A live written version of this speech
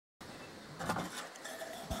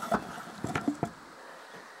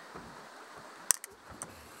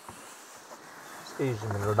Excuse me,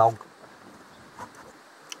 little dog.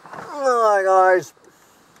 Alright, guys.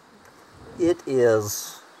 It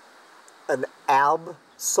is an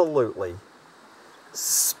absolutely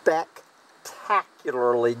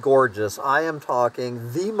spectacularly gorgeous, I am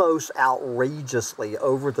talking the most outrageously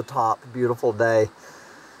over-the-top beautiful day,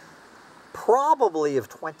 probably of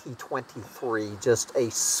 2023. Just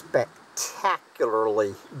a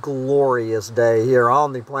spectacularly glorious day here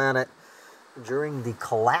on the planet during the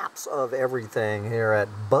collapse of everything here at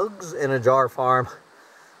Bugs in a Jar Farm.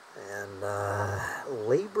 And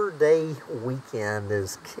Labor Day weekend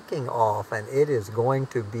is kicking off, and it is going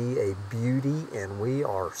to be a beauty, and we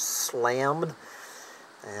are slammed.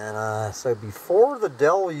 And so before the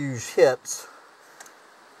deluge hits,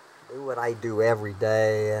 do what I do every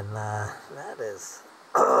day, and that is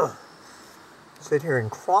sit here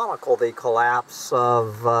and chronicle the collapse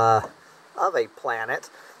of a planet.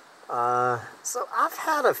 So I've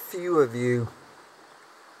had a few of you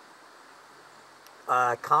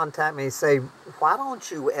contact me and say, why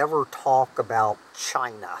don't you ever talk about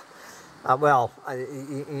China? Well,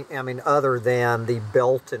 I mean, other than the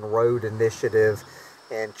Belt and Road Initiative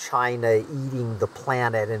and China eating the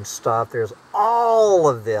planet and stuff, there's all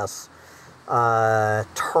of this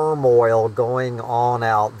turmoil going on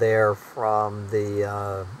out there from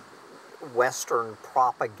the Western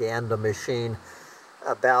propaganda machine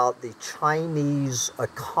about the Chinese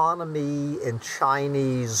economy and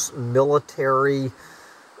Chinese military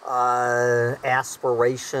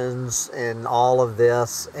aspirations and all of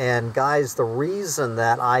this. And guys, the reason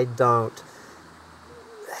that I don't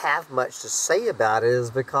have much to say about it is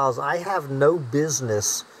because I have no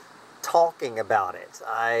business talking about it.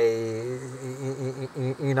 I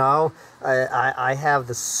have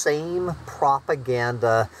the same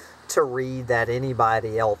propaganda to read that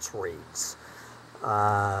anybody else reads.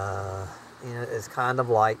 It's kind of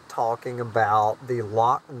like talking about the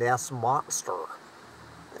Loch Ness Monster.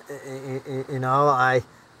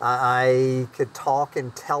 I could talk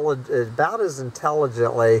about as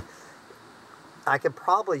intelligently. I could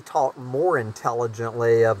probably talk more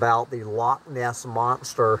intelligently about the Loch Ness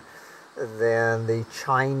Monster than the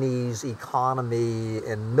Chinese economy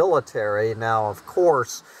and military. Now, of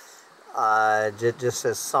course, just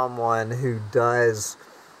as someone who does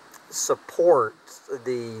support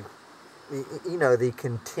the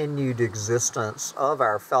continued existence of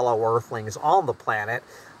our fellow Earthlings on the planet,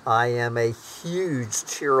 I am a huge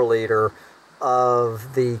cheerleader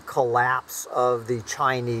of the collapse of the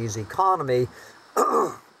Chinese economy,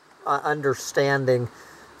 understanding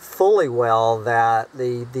fully well that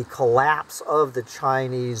the collapse of the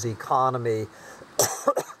Chinese economy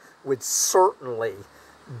would certainly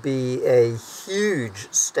be a huge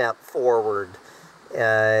step forward,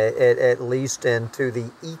 at least into the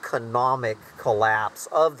economic collapse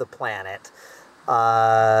of the planet.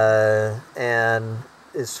 And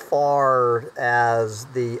as far as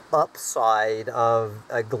the upside of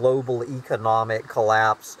a global economic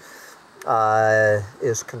collapse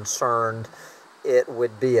is concerned, it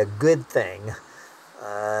would be a good thing.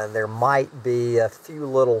 There might be a few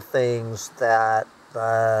little things that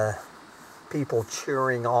people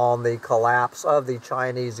cheering on the collapse of the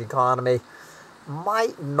Chinese economy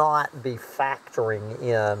might not be factoring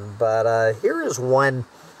in, but here is one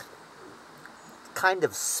kind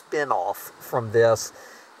of spin-off from this.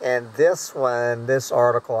 And this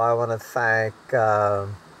article, I want to thank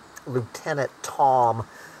Lieutenant Tom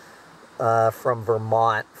from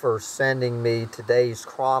Vermont for sending me today's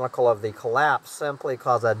Chronicle of the collapse, simply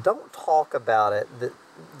because I don't talk about it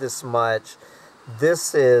this much.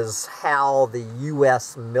 This is how the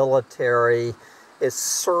U.S. military is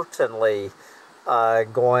certainly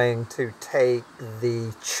going to take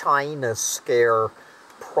the China scare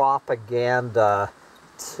propaganda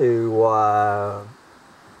to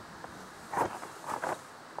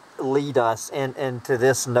lead us into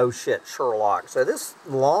this no-shit Sherlock. So this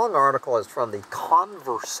long article is from The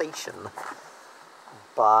Conversation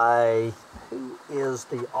by, who is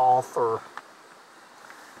the author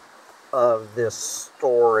of this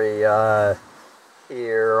story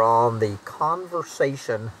here on The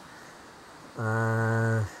Conversation,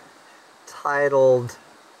 titled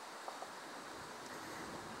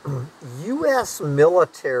U.S.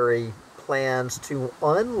 military plans to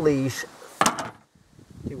unleash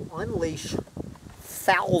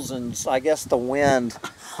thousands. I guess the wind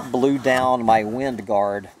blew down my wind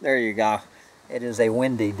guard. There you go. It is a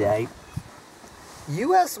windy day.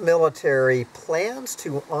 U.S. military plans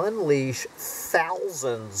to unleash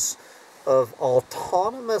thousands of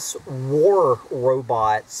autonomous war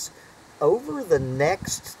robots over the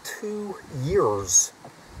next 2 years.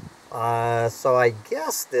 So I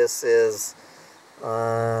guess this is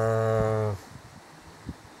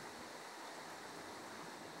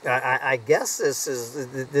I guess this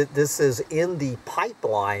is in the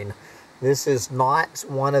pipeline. This is not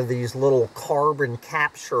one of these little carbon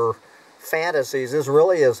capture fantasies. This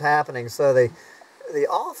really is happening. So the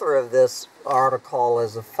author of this article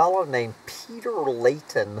is a fellow named Peter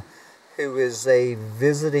Layton, who is a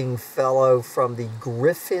visiting fellow from the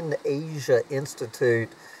Griffin Asia Institute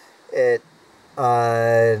at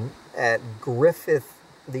the Griffith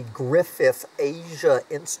Asia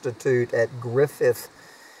Institute at Griffith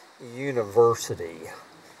University,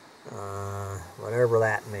 whatever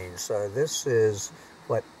that means. So this is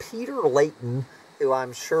what Peter Layton, who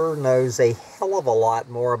I'm sure knows a hell of a lot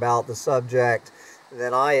more about the subject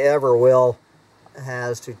than I ever will,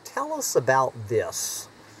 has to tell us about this.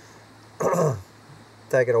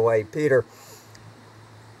 Take it away, Peter.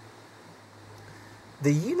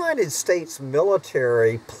 The United States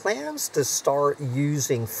military plans to start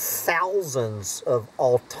using thousands of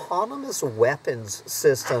autonomous weapons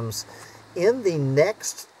systems in the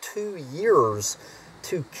next 2 years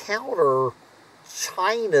to counter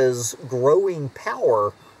China's growing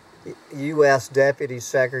power, U.S. Deputy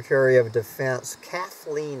Secretary of Defense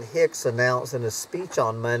Kathleen Hicks announced in a speech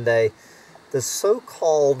on Monday. The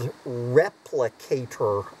so-called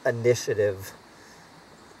Replicator Initiative.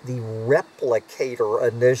 The Replicator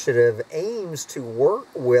Initiative aims to work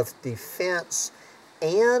with defense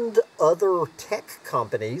and other tech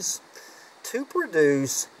companies to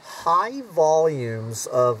produce high volumes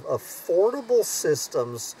of affordable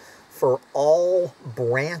systems for all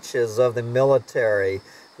branches of the military.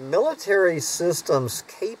 Military systems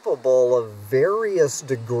capable of various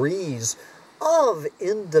degrees of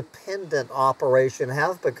independent operation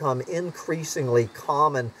have become increasingly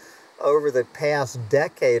common over the past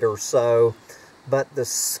decade or so, but the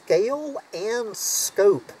scale and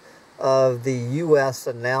scope of the U.S.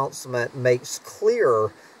 announcement makes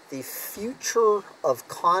clear the future of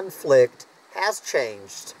conflict has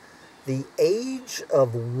changed. The age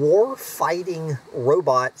of war-fighting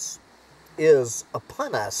robots is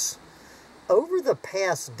upon us. Over the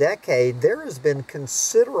past decade, there has been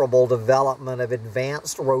considerable development of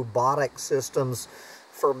advanced robotic systems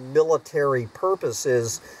for military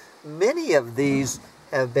purposes. Many of these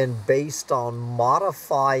have been based on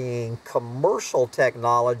modifying commercial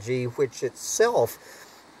technology, which itself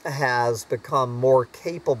has become more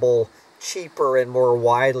capable, cheaper, and more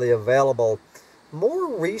widely available. More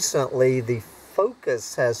recently, the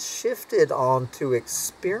focus has shifted on to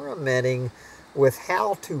experimenting with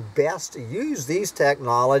how to best use these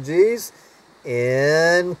technologies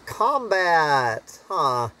in combat.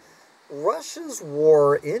 Russia's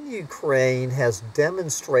war in Ukraine has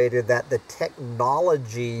demonstrated that the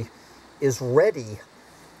technology is ready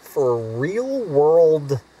for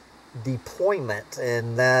real-world deployment,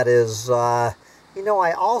 and that is, I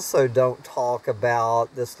also don't talk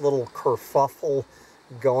about this little kerfuffle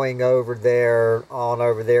going over there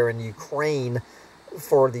in Ukraine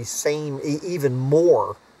for the same, even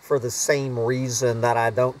more for the same reason that I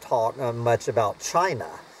don't talk much about China.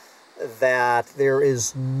 That there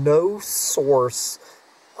is no source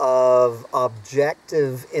of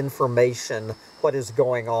objective information what is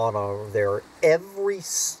going on over there.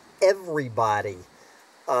 Everybody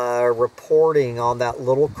reporting on that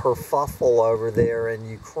little kerfuffle over there in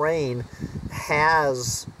Ukraine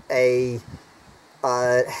has an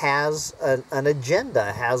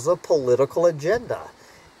agenda, has a political agenda.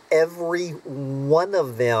 Every one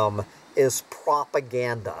of them is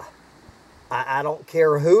propaganda. I don't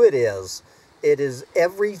care who it is. It is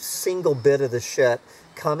every single bit of the shit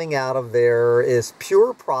coming out of there is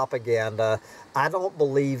pure propaganda. I don't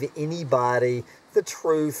believe anybody. The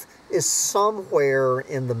truth is somewhere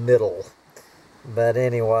in the middle. But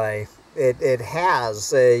anyway, it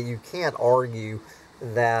has, you can't argue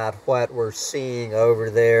that what we're seeing over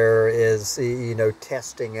there is,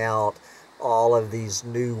 testing out all of these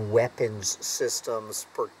new weapons systems,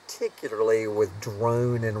 particularly with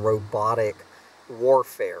drone and robotic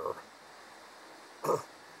warfare.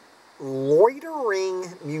 Loitering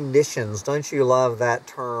munitions, don't you love that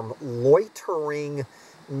term? Loitering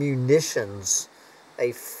munitions,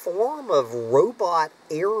 a form of robot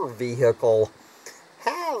air vehicle,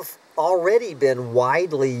 have already been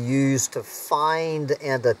widely used to find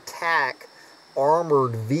and attack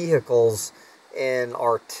armored vehicles and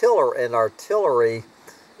artillery.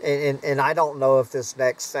 And I don't know if this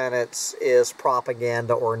next sentence is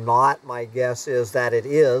propaganda or not. My guess is that it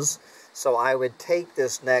is. So I would take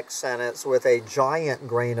this next sentence with a giant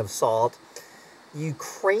grain of salt.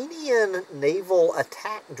 Ukrainian naval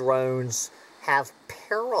attack drones have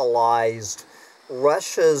paralyzed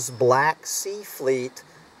Russia's Black Sea Fleet,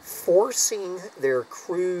 forcing their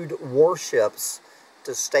crude warships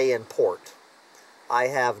to stay in port. I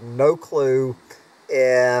have no clue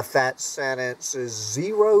if that sentence is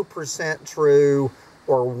 0% true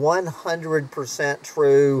or 100%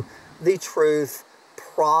 true. The truth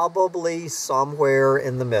probably somewhere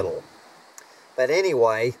in the middle. But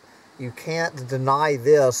anyway, you can't deny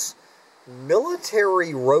this.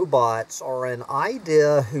 Military robots are an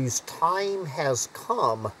idea whose time has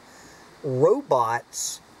come.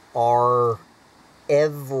 Robots are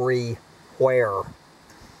everywhere.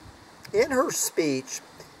 In her speech,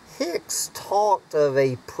 Hicks talked of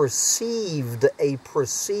a perceived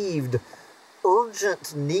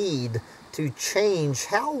urgent need to change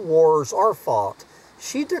how wars are fought.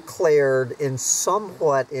 She declared in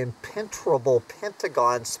somewhat impenetrable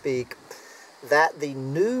Pentagon speak that the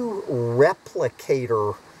new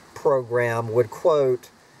replicator program would, quote,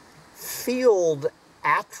 field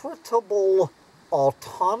attritable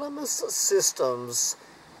autonomous systems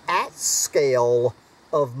at scale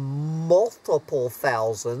of multiple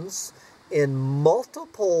thousands in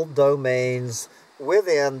multiple domains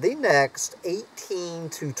within the next 18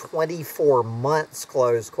 to 24 months,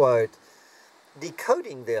 close quote.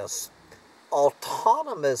 Decoding this,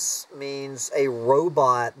 autonomous means a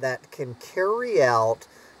robot that can carry out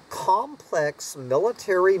complex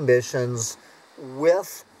military missions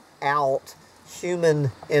without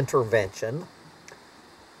human intervention.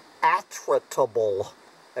 Attritable,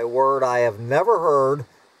 a word I have never heard.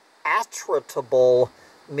 Attritable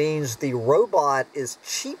means the robot is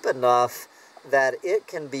cheap enough that it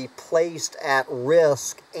can be placed at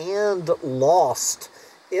risk and lost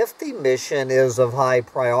if the mission is of high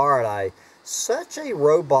priority. Such a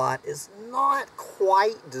robot is not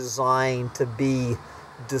quite designed to be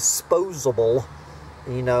disposable,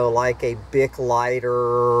 you know, like a Bic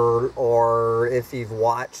lighter, or if you've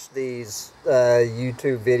watched these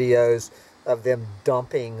YouTube videos of them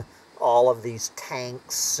dumping all of these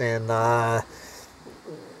tanks and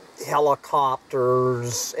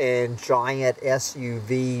helicopters and giant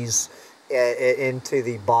SUVs into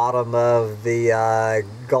the bottom of the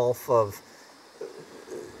Gulf of,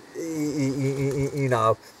 you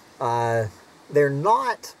know, they're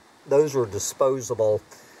not, those are disposable.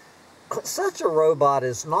 Such a robot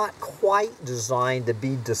is not quite designed to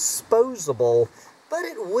be disposable, but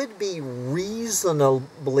it would be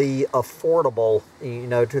reasonably affordable, you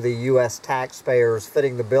know, to the U.S. taxpayers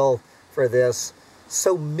footing the bill for this.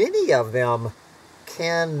 So many of them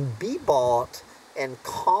can be bought and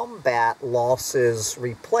combat losses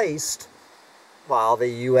replaced while the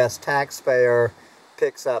U.S. taxpayer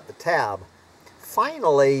picks up the tab.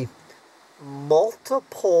 Finally,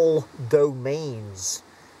 multiple domains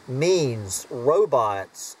means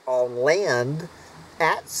robots on land,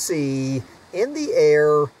 at sea, in the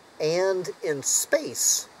air, and in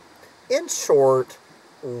space. In short,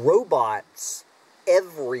 robots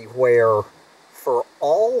everywhere for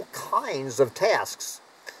all kinds of tasks.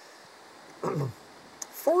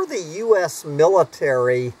 For the U.S.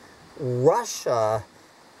 military, Russia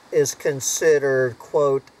is considered,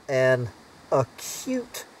 quote, an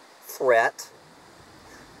acute threat,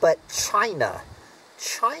 but China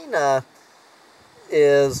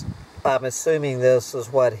is, I'm assuming this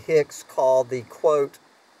is what Hicks called the, quote,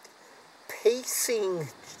 pacing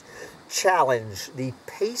challenge, the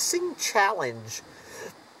pacing challenge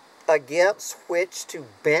against which to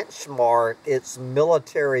benchmark its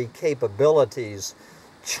military capabilities.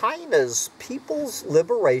 China's People's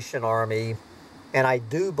Liberation Army, and I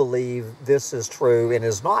do believe this is true and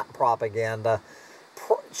is not propaganda,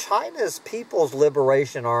 China's People's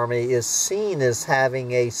Liberation Army is seen as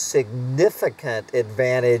having a significant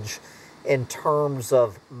advantage in terms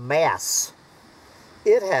of mass.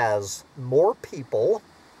 It has more people,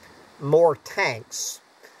 more tanks,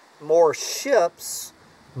 more ships,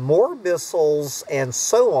 more missiles, and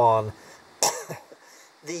so on.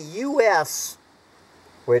 The U.S.,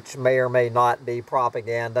 which may or may not be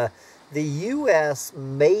propaganda, the U.S.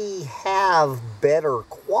 may have better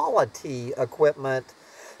quality equipment,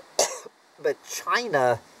 but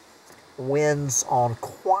China wins on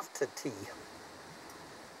quantity.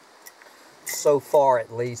 So far,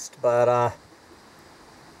 at least. But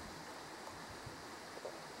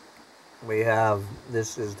we have,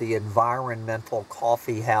 this is the Environmental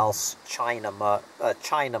Coffee House China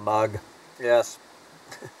mug. Yes.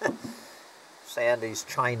 Sandy's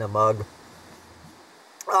China mug.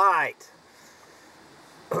 Alright.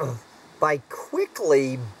 By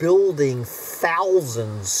quickly building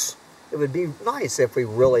thousands it would be nice if we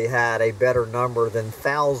really had a better number than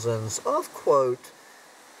thousands of, quote,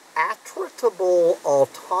 attritable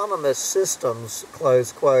autonomous systems,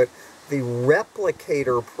 close quote. The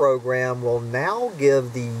replicator program will now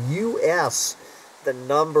give the U.S. the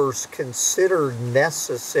numbers considered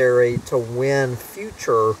necessary to win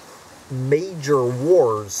future major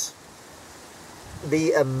wars.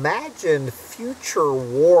 The imagined future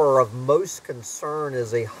war of most concern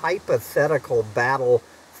is a hypothetical battle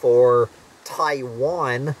for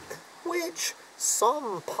Taiwan, which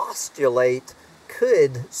some postulate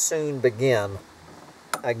could soon begin.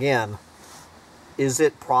 Again, is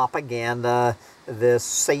it propaganda, this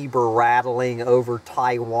saber rattling over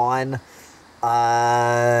Taiwan?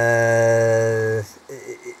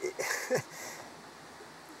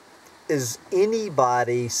 Is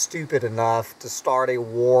anybody stupid enough to start a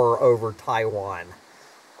war over Taiwan?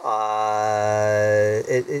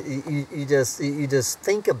 You just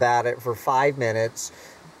think about it for 5 minutes,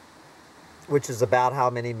 which is about how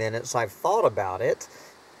many minutes I've thought about it,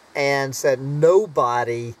 and said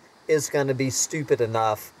nobody is going to be stupid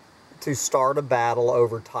enough to start a battle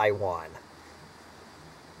over Taiwan.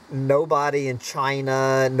 Nobody in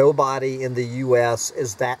China, nobody in the U.S.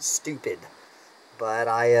 is that stupid. But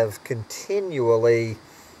I have continually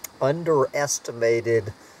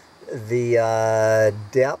underestimated the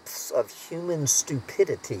depths of human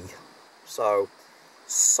stupidity. So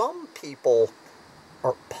some people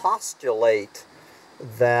postulate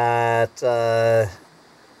that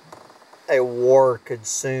a war could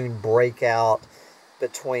soon break out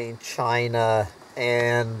between China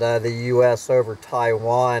and the U.S. over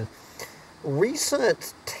Taiwan.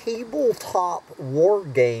 Recent tabletop war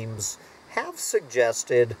games have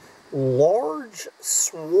suggested large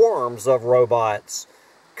swarms of robots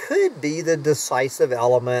could be the decisive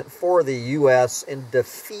element for the U.S. in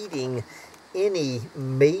defeating any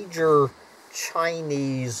major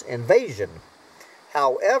Chinese invasion.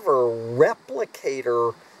 However,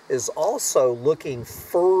 Replicator is also looking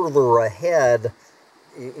further ahead,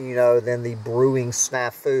 than the brewing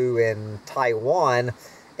snafu in Taiwan,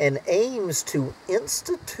 and aims to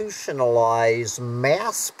institutionalize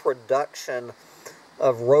mass production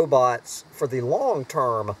of robots for the long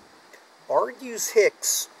term, argues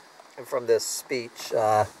Hicks from this speech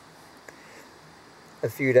a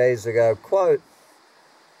few days ago. Quote,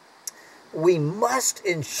 "We must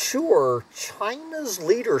ensure China's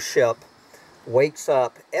leadership wakes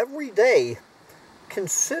up every day,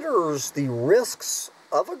 considers the risks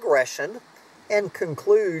of aggression, and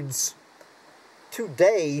concludes,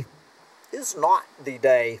 today is not the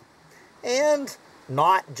day. And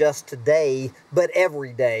not just today, but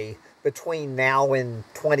every day between now and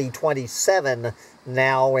 2027,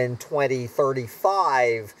 now in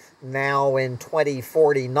 2035, now in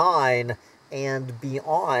 2049, and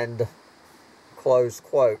beyond," close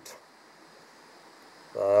quote.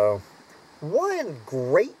 So, one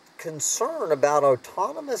great concern about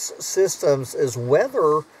autonomous systems is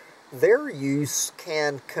whether their use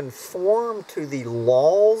can conform to the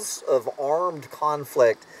laws of armed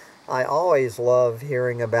conflict. I always love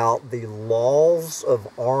hearing about the laws of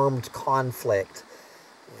armed conflict.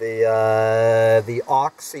 The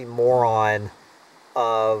oxymoron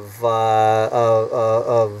of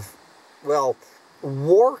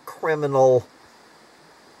war criminal.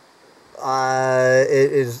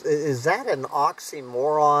 Is that an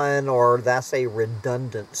oxymoron, or that's a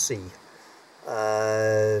redundancy?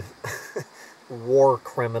 War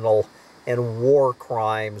criminal and war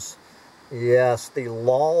crimes. Yes, the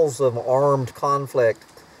laws of armed conflict.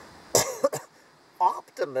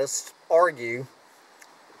 Optimists,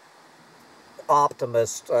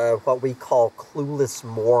 what we call clueless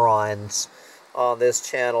morons on this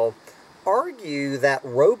channel, argue that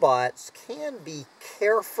robots can be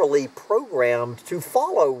carefully programmed to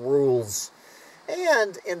follow rules,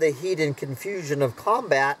 and in the heat and confusion of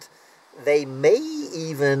combat, they may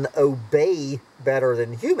even obey better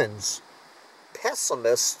than humans.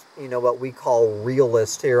 Pessimists, what we call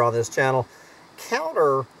realists here on this channel,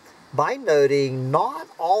 counter by noting not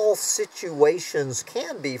all situations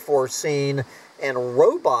can be foreseen, and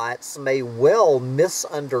robots may well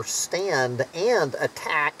misunderstand and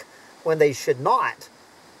attack when they should not.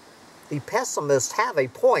 The pessimists have a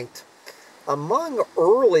point. Among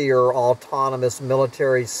earlier autonomous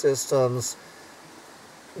military systems,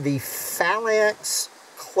 the Phalanx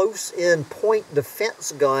close-in point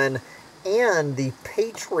defense gun and the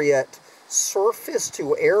Patriot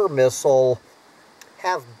surface-to-air missile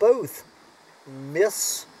have both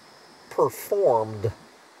misperformed.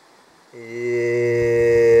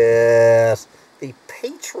 Yes, The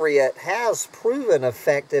Patriot has proven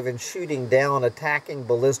effective in shooting down attacking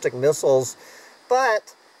ballistic missiles,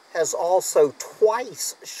 but has also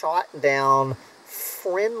twice shot down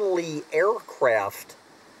friendly aircraft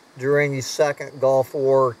during the Second Gulf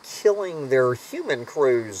War, killing their human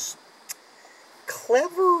crews.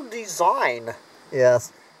 Clever design.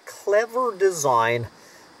 Yes, clever design.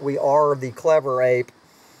 We are the clever ape.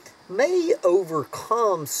 May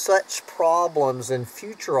overcome such problems in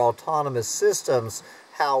future autonomous systems.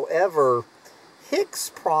 However, Hicks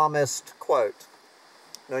promised, quote,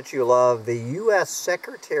 don't you love the U.S.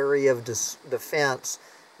 Secretary of Defense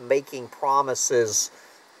making promises?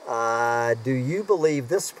 Do you believe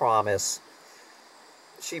this promise?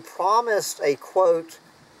 She promised a, quote,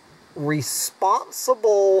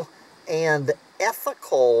 responsible and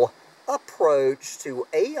ethical approach to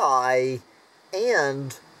AI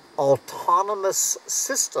and autonomous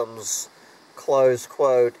systems, close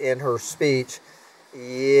quote, in her speech.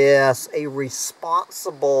 Yes, a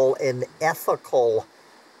responsible and ethical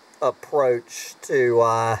approach to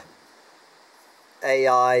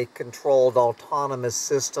AI-controlled autonomous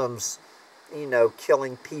systems, you know,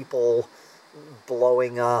 killing people,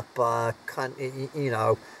 blowing up, you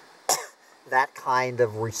know, that kind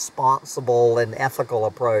of responsible and ethical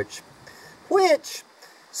approach, which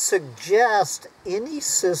suggests any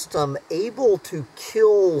system able to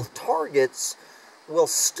kill targets will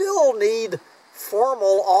still need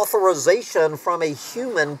formal authorization from a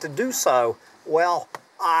human to do so. Well,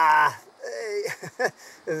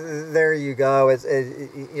 there you go.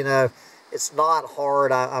 You know, it's not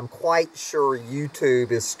hard. I'm quite sure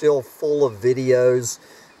YouTube is still full of videos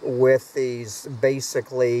with these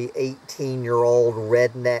basically 18-year-old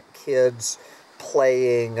redneck kids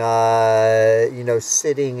playing, you know,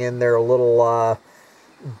 sitting in their little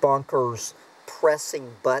bunkers,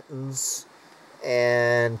 pressing buttons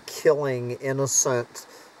and killing innocent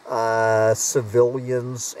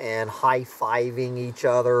civilians and high-fiving each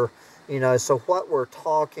other. You know, so what we're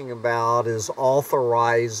talking about is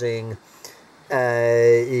authorizing,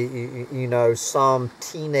 you know, some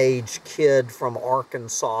teenage kid from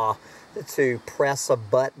Arkansas to press a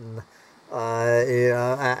button, you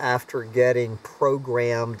know, after getting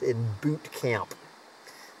programmed in boot camp.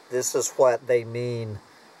 This is what they mean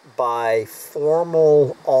by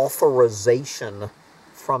formal authorization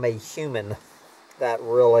from a human. That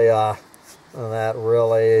really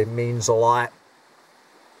means a lot.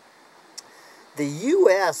 The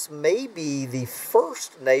U.S. may be the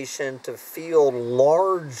first nation to field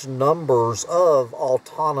large numbers of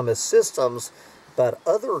autonomous systems, but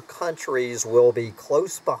other countries will be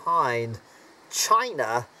close behind.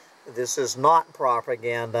 China, this is not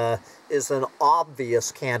propaganda, is an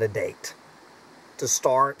obvious candidate to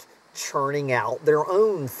start churning out their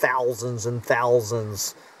own thousands and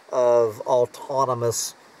thousands of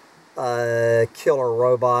autonomous killer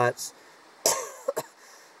robots.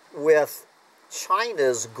 With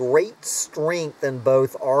China's great strength in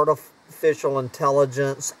both artificial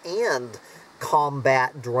intelligence and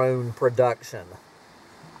combat drone production.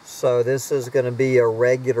 So this is going to be a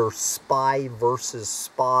regular spy versus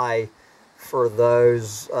spy for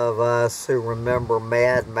those of us who remember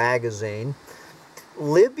Mad Magazine.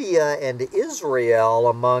 Libya and Israel,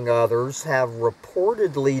 among others, have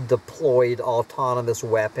reportedly deployed autonomous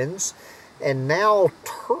weapons, and now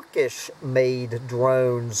Turkish-made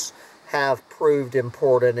drones have proved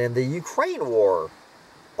important in the Ukraine war.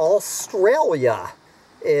 Australia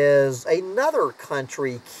is another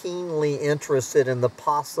country keenly interested in the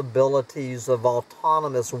possibilities of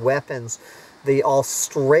autonomous weapons. The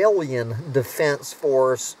Australian Defence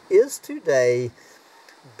Force is today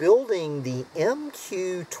building the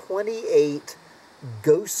MQ-28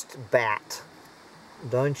 Ghost Bat.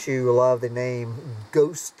 Don't you love the name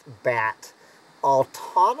Ghost Bat?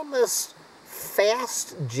 Autonomous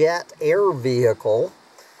fast jet air vehicle.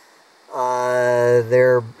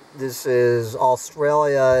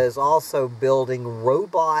 Australia is also building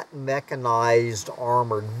robot mechanized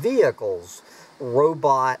armored vehicles,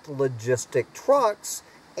 robot logistic trucks,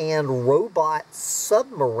 and robot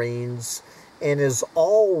submarines, and is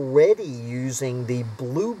already using the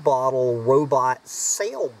Blue Bottle robot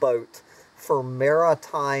sailboat for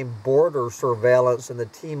maritime border surveillance in the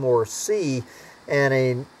Timor Sea, and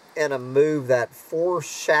in a move that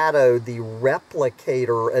foreshadowed the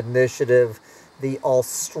Replicator initiative. The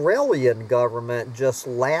Australian government just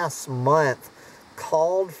last month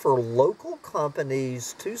called for local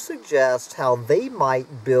companies to suggest how they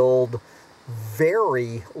might build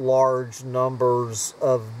very large numbers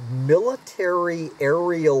of military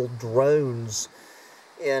aerial drones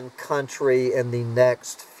in country in the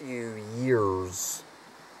next few years.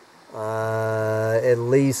 At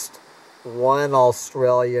least one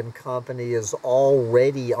Australian company is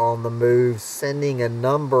already on the move, sending a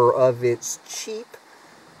number of its cheap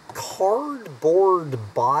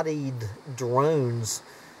cardboard-bodied drones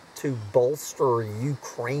to bolster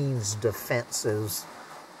Ukraine's defenses.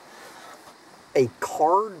 A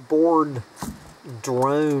cardboard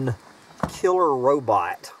drone killer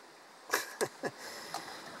robot.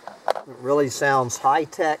 It really sounds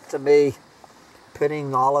high-tech to me,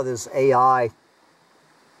 putting all of this AI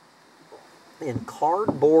in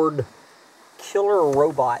cardboard killer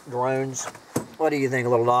robot drones. What do you think,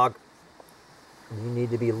 little dog? You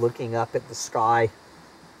need to be looking up at the sky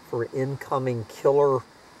for incoming killer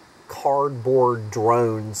cardboard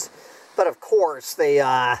drones. But of course,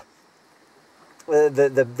 the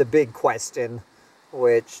big question,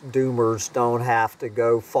 which doomers don't have to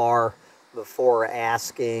go far before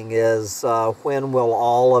asking, is when will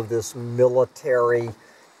all of this military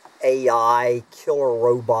AI, killer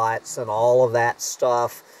robots, and all of that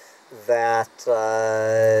stuff that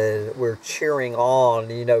we're cheering on,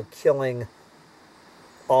 you know, killing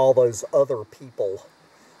all those other people,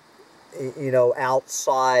 you know,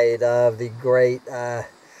 outside of the great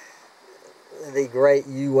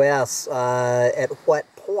U.S., at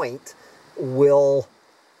what point will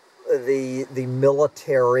the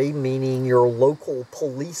military, meaning your local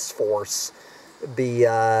police force, be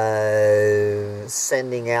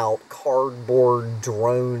sending out cardboard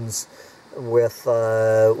drones with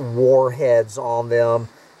warheads on them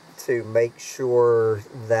to make sure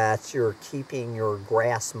that you're keeping your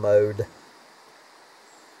grass mowed?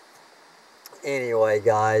 Anyway,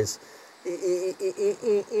 guys,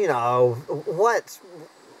 you know, what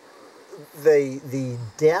the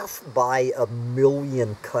death by a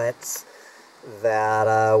million cuts that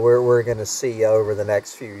we're going to see over the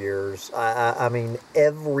next few years. I mean,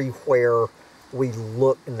 everywhere we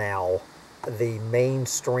look now, the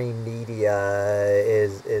mainstream media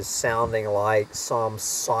is sounding like some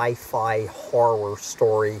sci-fi horror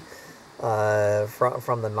story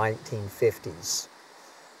from the 1950s.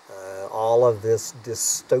 All of this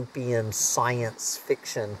dystopian science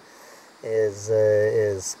fiction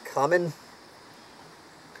is coming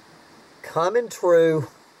true.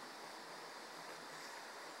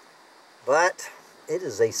 But it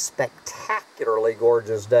is a spectacularly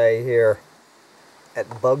gorgeous day here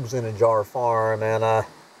at Bugs in a Jar Farm, and I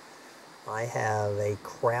have a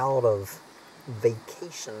crowd of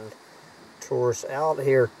vacation tourists out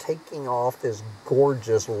here taking off this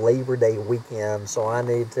gorgeous Labor Day weekend, so I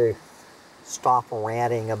need to stop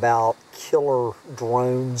ranting about killer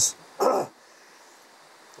drones and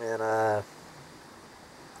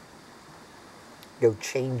go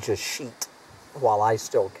change a sheet while I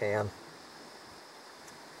still can.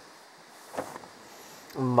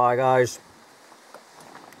 Bye, guys.